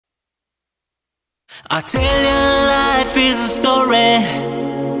I tell you, life is a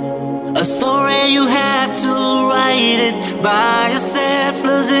story you have to write it by yourself.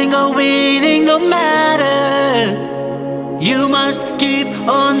 Losing or winning don't matter. You must keep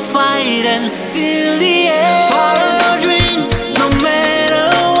on fighting till the end. Follow your dreams, no matter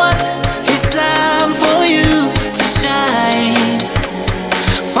what. It's time for you to shine.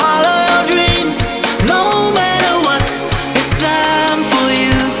 Follow your dreams, no matter what. It's time for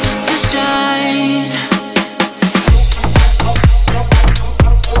you to shine.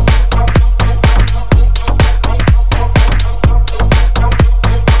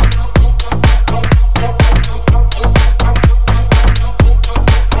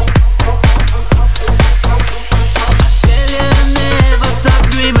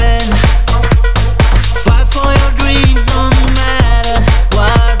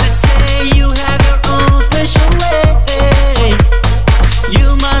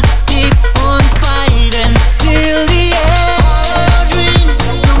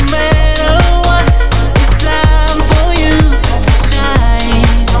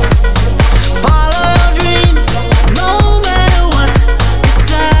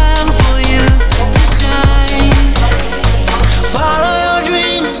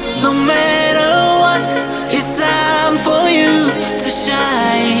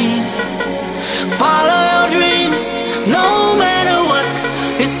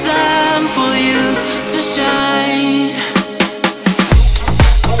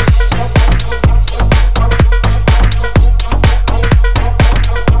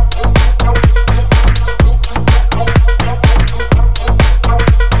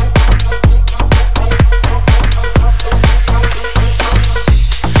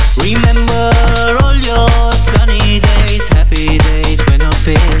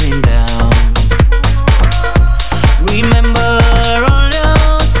 Remember all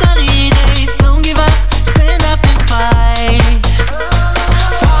your sunny days. Don't give up, stand up and fight.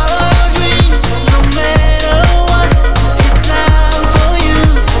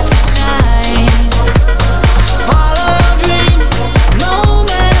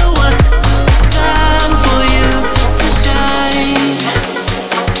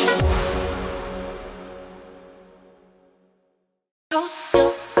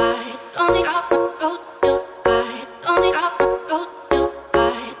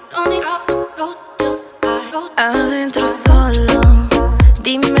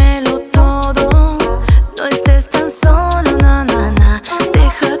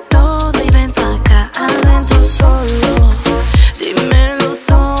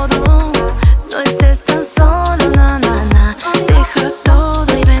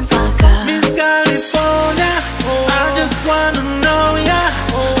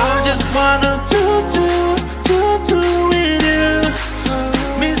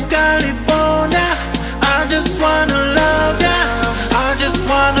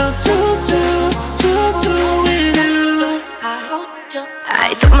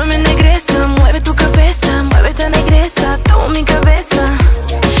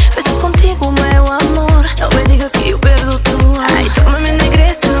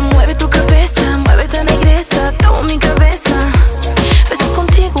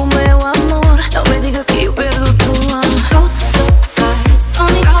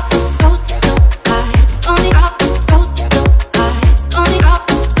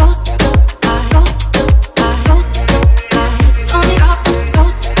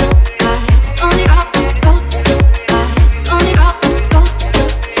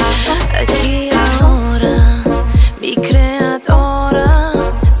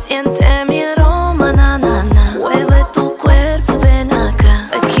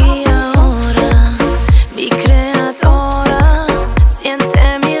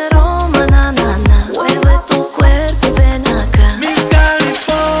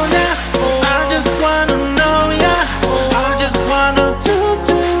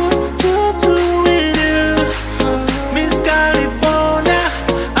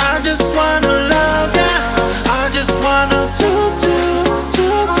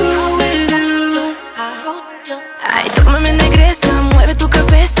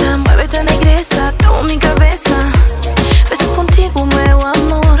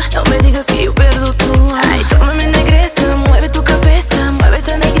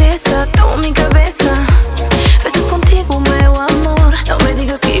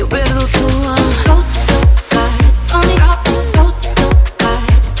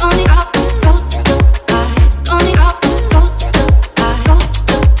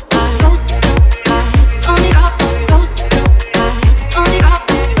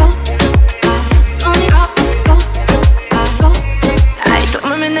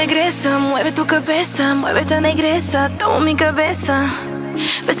 negresa, mueve tu cabeza, muévete negresa, toma mi cabeza.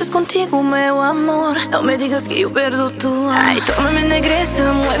 Estás contigo, meu amor, não me digas que eu perdo tu. Ai, toma minha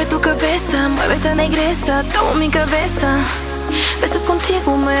negresa, mueve tu cabeza, muévete negresa, toma mi cabeza. Estás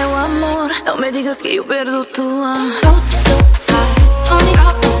contigo, meu amor, não me digas que eu perdo tu.